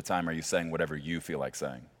percentage of the time are you saying whatever you feel like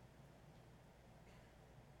saying?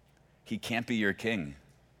 He can't be your king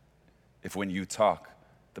if when you talk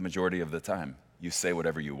the majority of the time, you say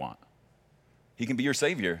whatever you want. He can be your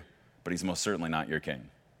savior, but he's most certainly not your king.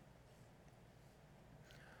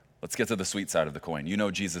 Let's get to the sweet side of the coin. You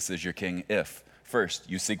know Jesus is your king if, first,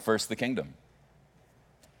 you seek first the kingdom.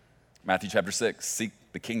 Matthew chapter 6, seek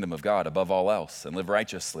the kingdom of God above all else and live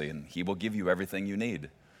righteously, and he will give you everything you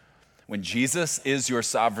need. When Jesus is your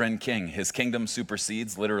sovereign king, his kingdom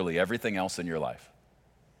supersedes literally everything else in your life.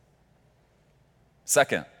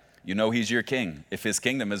 Second, you know he's your king if his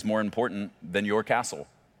kingdom is more important than your castle.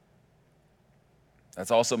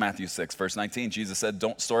 That's also Matthew 6, verse 19. Jesus said,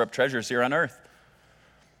 don't store up treasures here on earth.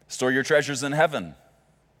 Store your treasures in heaven.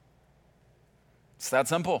 It's that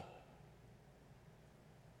simple.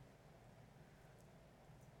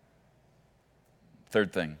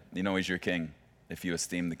 Third thing, you know he's your king if you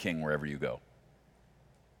esteem the king wherever you go.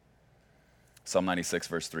 Psalm 96,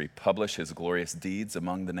 verse 3, publish his glorious deeds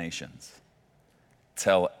among the nations.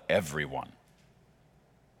 Tell everyone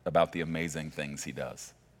about the amazing things he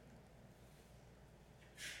does.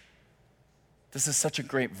 This is such a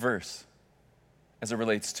great verse as it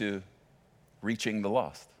relates to reaching the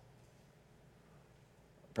lost.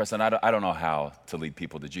 Preston, I don't know how to lead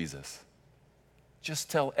people to Jesus. Just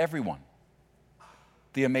tell everyone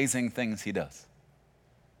the amazing things he does.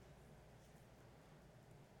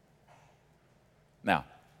 Now,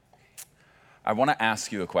 I want to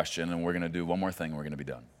ask you a question, and we're going to do one more thing, and we're going to be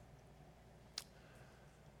done.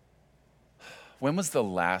 When was the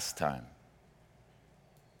last time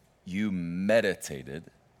you meditated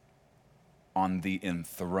on the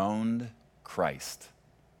enthroned Christ,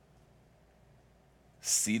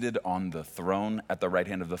 seated on the throne at the right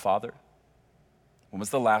hand of the Father? When was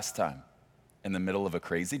the last time, in the middle of a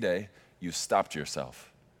crazy day, you stopped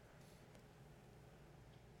yourself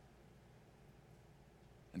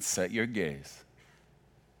and set your gaze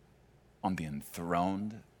on the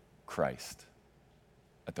enthroned Christ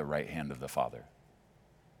at the right hand of the Father?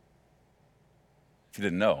 If you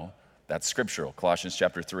didn't know, that's scriptural. Colossians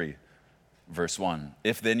chapter 3, verse 1.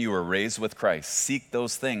 If then you were raised with Christ, seek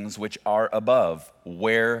those things which are above,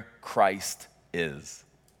 where Christ is,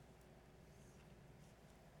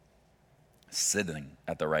 sitting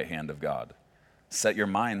at the right hand of God. Set your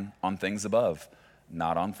mind on things above,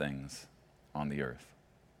 not on things on the earth.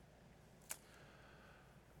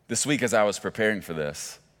 This week, as I was preparing for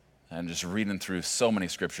this and just reading through so many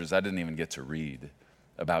scriptures I didn't even get to read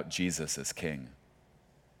about Jesus as King.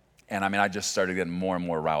 And I just started getting more and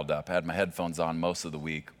more riled up. I had my headphones on most of the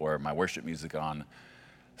week, or my worship music on,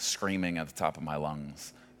 screaming at the top of my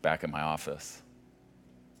lungs back in my office.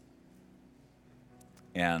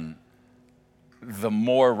 And the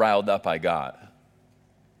more riled up I got,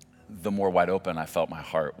 the more wide open I felt my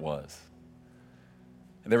heart was.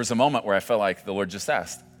 And there was a moment where I felt like the Lord just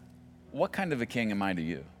asked, what kind of a king am I to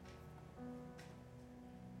you?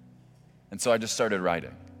 And so I just started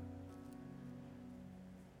writing.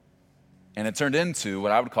 And it turned into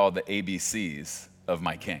what I would call the ABCs of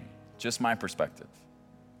my king, just my perspective.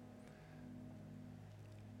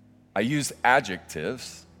 I used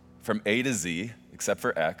adjectives from A to Z, except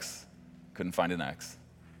for X. Couldn't find an X.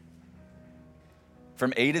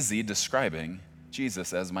 From A to Z, describing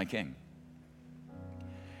Jesus as my king.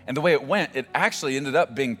 And the way it went, it actually ended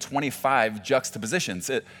up being 25 juxtapositions.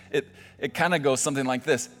 It kind of goes something like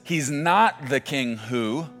this. He's not the king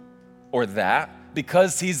who, or that,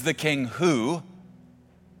 because he's the king who.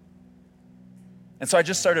 And so I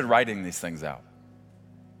just started writing these things out.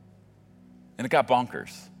 And it got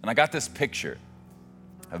bonkers. And I got this picture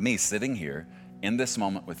of me sitting here in this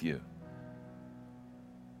moment with you.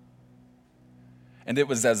 And it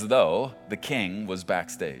was as though the king was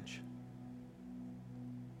backstage.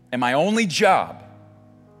 And my only job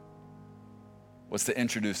was to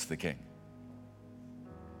introduce the king.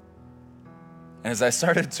 And as I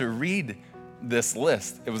started to read this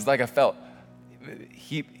list, it was like I felt,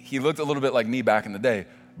 he looked a little bit like me back in the day,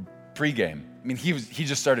 pregame. He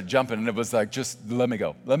just started jumping, and it was like, just let me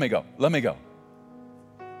go.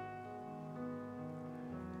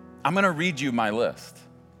 I'm gonna read you my list.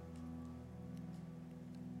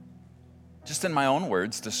 Just in my own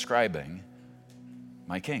words, describing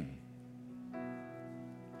my king.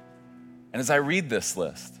 And as I read this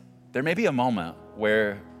list, there may be a moment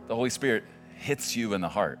where the Holy Spirit hits you in the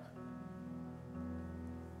heart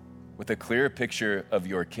with a clearer picture of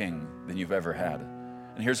your king than you've ever had.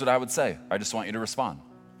 And here's what I would say. I just want you to respond.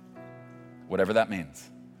 Whatever that means.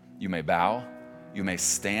 You may bow. You may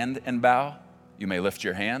stand and bow. You may lift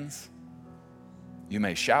your hands. You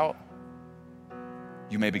may shout.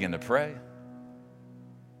 You may begin to pray.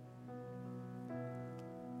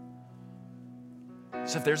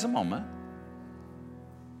 So if there's a moment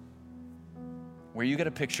where you get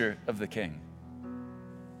a picture of the king,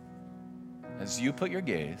 as you put your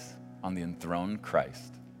gaze on the enthroned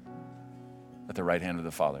Christ at the right hand of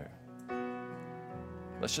the Father,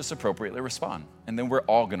 let's just appropriately respond. And then we're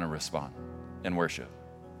all going to respond in worship.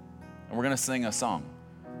 And we're going to sing a song,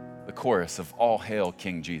 the chorus of All Hail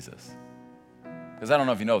King Jesus. Because I don't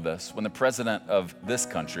know if you know this, when the president of this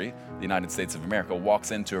country, the United States of America,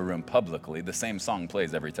 walks into a room publicly, the same song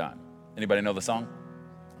plays every time. Anybody know the song?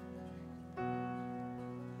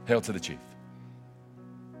 Hail to the Chief.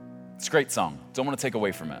 It's a great song. Don't want to take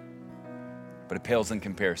away from it. But it pales in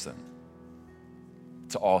comparison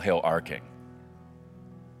to All Hail our King,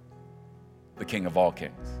 the King of all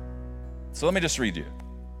kings. So let me just read you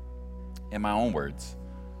in my own words.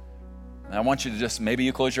 And I want you to just, maybe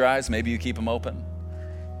you close your eyes, maybe you keep them open.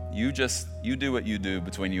 You do what you do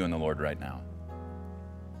between you and the Lord right now.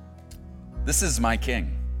 This is my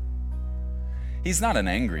king. He's not an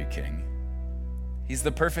angry king. He's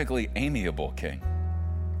the perfectly amiable king.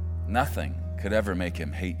 Nothing could ever make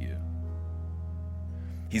him hate you.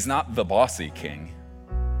 He's not the bossy king.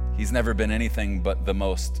 He's never been anything but the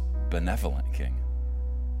most benevolent king.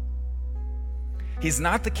 He's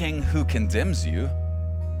not the king who condemns you,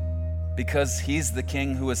 because he's the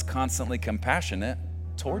king who is constantly compassionate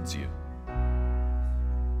towards you.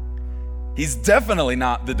 He's definitely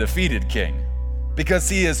not the defeated king, because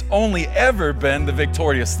he has only ever been the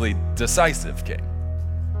victoriously decisive king.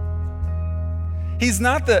 He's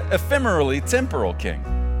not the ephemerally temporal king.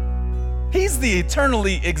 He's the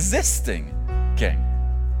eternally existing king.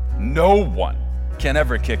 No one can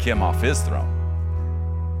ever kick him off his throne.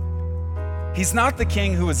 He's not the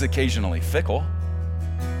king who is occasionally fickle.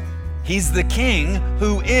 He's the king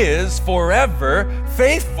who is forever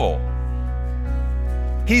faithful.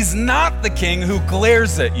 He's not the king who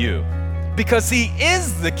glares at you, because he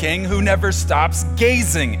is the king who never stops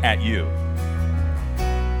gazing at you.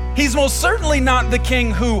 He's most certainly not the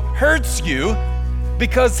king who hurts you,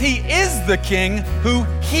 because he is the king who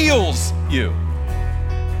heals you.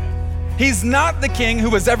 He's not the king who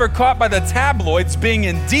was ever caught by the tabloids being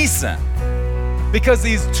indecent, because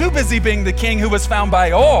he's too busy being the king who was found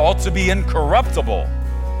by all to be incorruptible.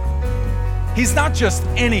 He's not just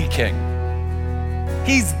any king.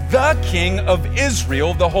 He's the king of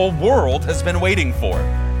Israel the whole world has been waiting for.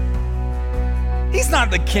 He's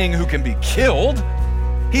not the king who can be killed.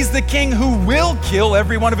 He's the king who will kill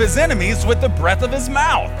every one of his enemies with the breath of his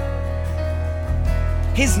mouth.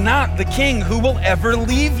 He's not the king who will ever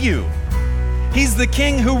leave you. He's the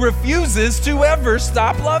king who refuses to ever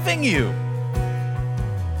stop loving you.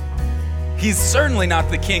 He's certainly not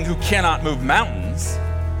the king who cannot move mountains,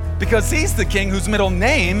 because he's the king whose middle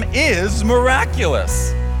name is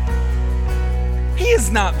Miraculous. He is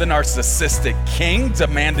not the narcissistic king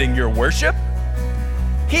demanding your worship.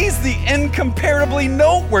 He's the incomparably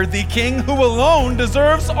noteworthy king who alone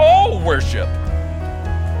deserves all worship.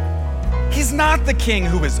 He's not the king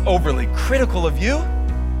who is overly critical of you,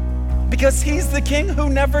 because he's the king who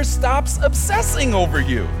never stops obsessing over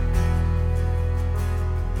you.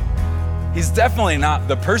 He's definitely not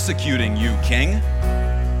the persecuting you king.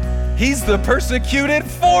 He's the persecuted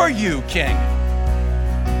for you king.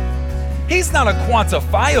 He's not a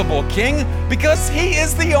quantifiable king, because he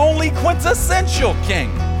is the only quintessential king.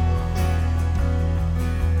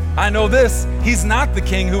 I know this, he's not the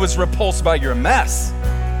king who is repulsed by your mess,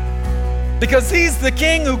 because he's the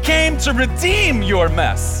king who came to redeem your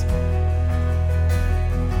mess.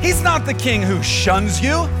 He's not the king who shuns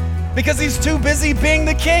you, because he's too busy being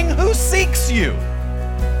the king who seeks you.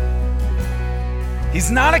 He's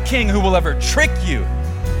not a king who will ever trick you,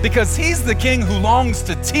 because he's the king who longs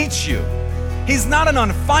to teach you. He's not an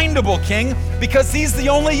unfindable king, because he's the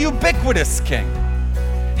only ubiquitous king.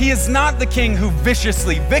 He is not the king who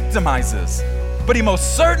viciously victimizes, but he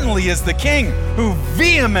most certainly is the king who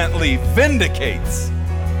vehemently vindicates.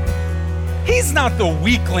 He's not the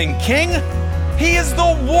weakling king. He is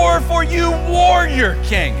the war for you warrior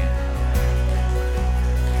king.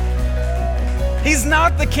 He's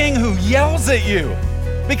not the king who yells at you,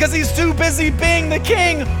 because he's too busy being the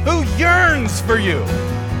king who yearns for you.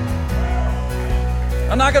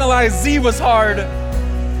 I'm not gonna lie, Z was hard,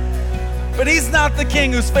 but he's not the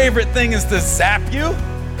king whose favorite thing is to zap you.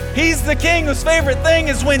 He's the king whose favorite thing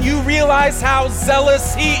is when you realize how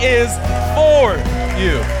zealous he is for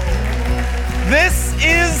you. This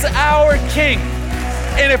is our king.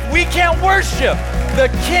 And if we can't worship the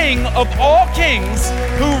King of all kings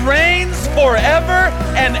who reigns forever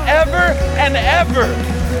and ever and ever,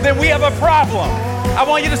 then we have a problem. I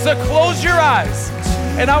want you just to close your eyes,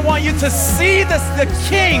 and I want you to see the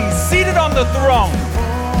king seated on the throne,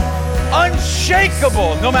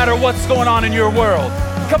 unshakable no matter what's going on in your world.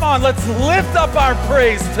 Come on, let's lift up our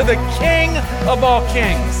praise to the King of all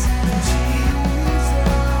kings.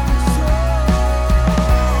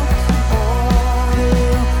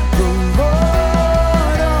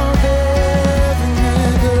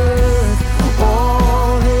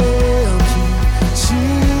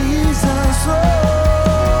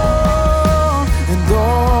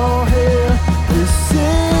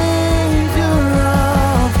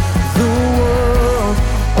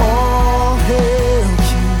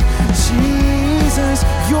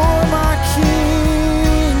 You're my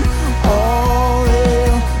king.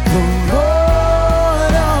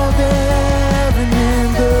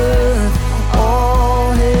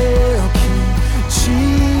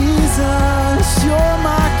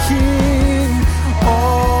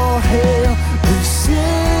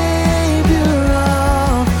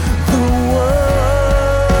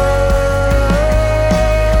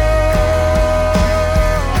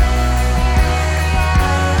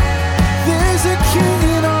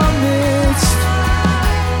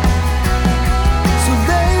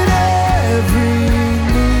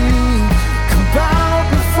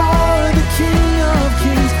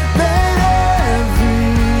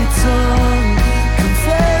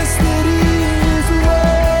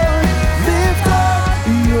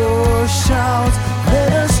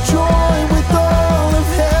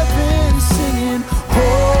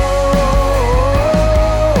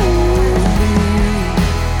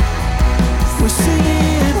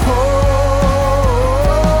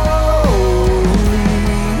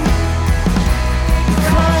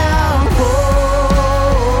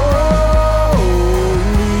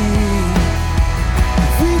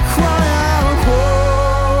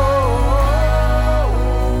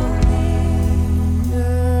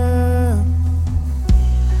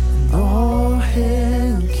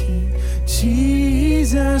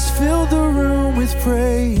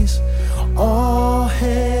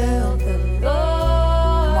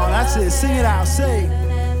 say,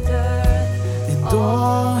 and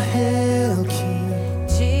all hail King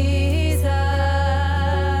Jesus,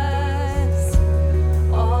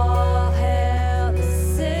 all hail the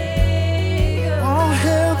Savior, all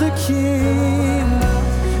hail the King,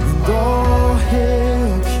 and all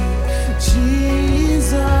hail King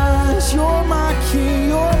Jesus. You're my King,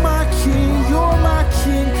 you're my King, you're my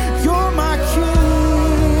King, you're my King.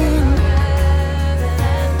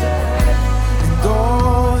 And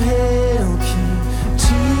all hail King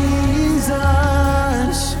Jesus.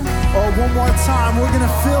 Oh, one more time, we're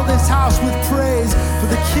gonna fill this house with praise for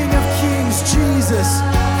the King of Kings, Jesus.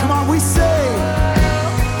 Come on, we say,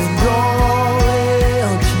 and all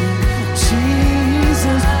hail King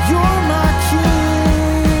Jesus. You're my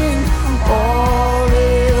King. All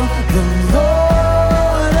hail the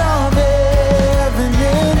Lord of heaven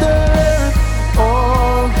and earth.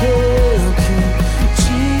 All hail King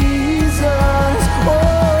Jesus. Oh,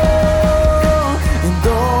 and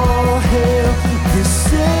all hail the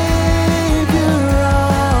Savior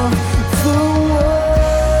of the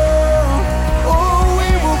world. Oh, we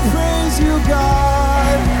will praise you, God.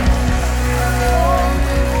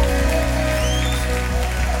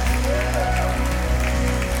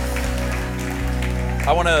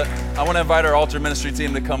 I want to invite our altar ministry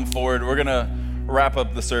team to come forward. We're going to wrap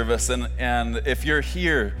up the service. And if you're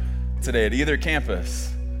here today at either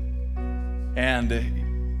campus and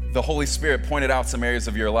the Holy Spirit pointed out some areas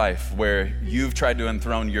of your life where you've tried to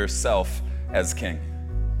enthrone yourself as king,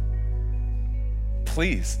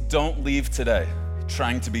 please don't leave today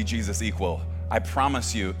trying to be Jesus equal. I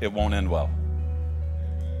promise you it won't end well.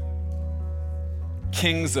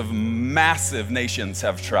 Kings of massive nations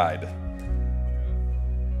have tried.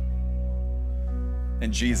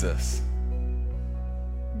 And Jesus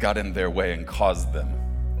got in their way and caused them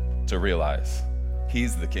to realize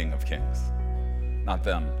he's the King of Kings, not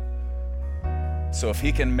them. So if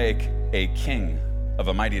he can make a king of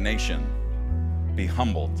a mighty nation be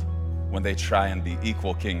humbled when they try and be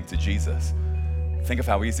equal king to Jesus, think of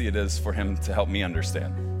how easy it is for him to help me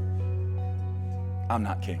understand. I'm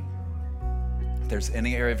not king. If there's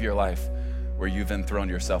any area of your life where you've enthroned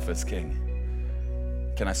yourself as king,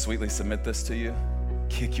 can I sweetly submit this to you?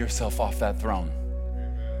 Kick yourself off that throne.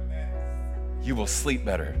 You will sleep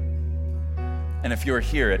better. And if you're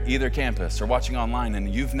here at either campus or watching online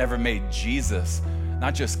and you've never made Jesus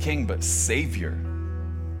not just king, but savior,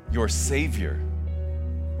 your savior,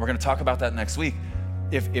 we're going to talk about that next week.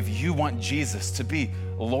 If you want Jesus to be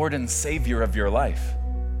Lord and Savior of your life,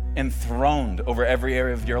 enthroned over every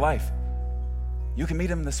area of your life, you can meet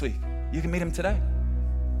him this week. You can meet him today.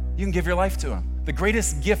 You can give your life to him. The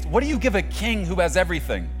greatest gift, what do you give a king who has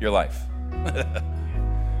everything? Your life.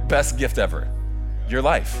 Best gift ever, your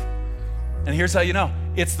life. And here's how you know,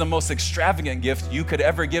 it's the most extravagant gift you could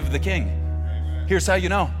ever give the king. Here's how you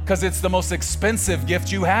know, because it's the most expensive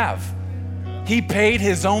gift you have. He paid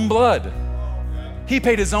his own blood. He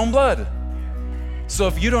paid his own blood. So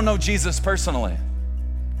if you don't know Jesus personally,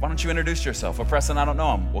 why don't you introduce yourself? Well, Preston, I don't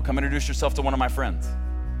know him. Well, come introduce yourself to one of my friends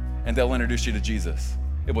and they'll introduce you to Jesus.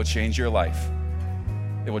 It will change your life.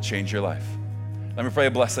 It will change your life. Let me pray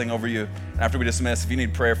a blessing over you. And after we dismiss, if you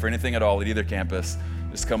need prayer for anything at all at either campus,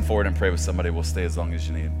 just come forward and pray with somebody. We'll stay as long as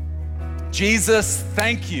you need. Jesus,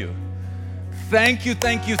 thank you. Thank you,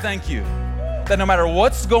 thank you, thank you. That no matter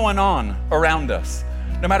what's going on around us,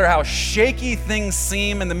 no matter how shaky things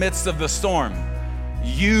seem in the midst of the storm,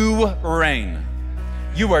 you reign.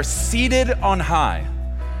 You are seated on high.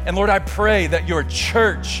 And Lord, I pray that your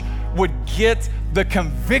church would get the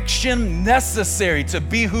conviction necessary to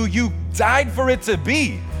be who you died for it to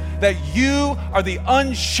be, that you are the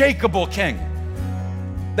unshakable king,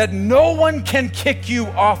 that no one can kick you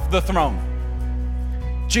off the throne.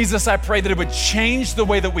 Jesus, I pray that it would change the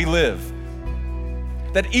way that we live,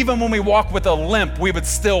 that even when we walk with a limp, we would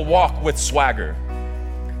still walk with swagger,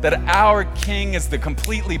 that our king is the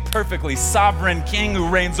completely, perfectly sovereign king who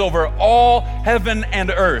reigns over all heaven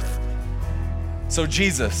and earth. So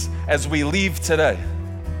Jesus, as we leave today,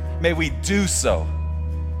 may we do so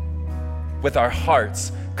with our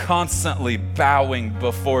hearts constantly bowing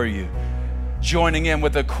before you, joining in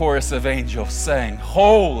with the chorus of angels saying,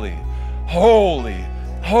 holy, holy,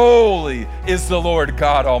 holy is the Lord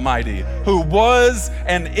God Almighty, who was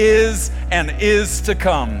and is to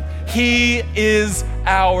come. He is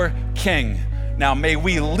our King. Now may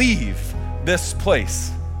we leave this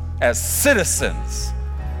place as citizens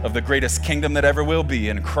of the greatest kingdom that ever will be.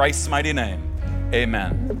 In Christ's mighty name,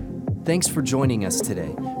 amen. Thanks for joining us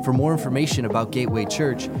today. For more information about Gateway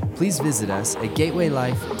Church, please visit us at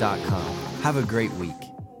gatewaylife.com. Have a great week.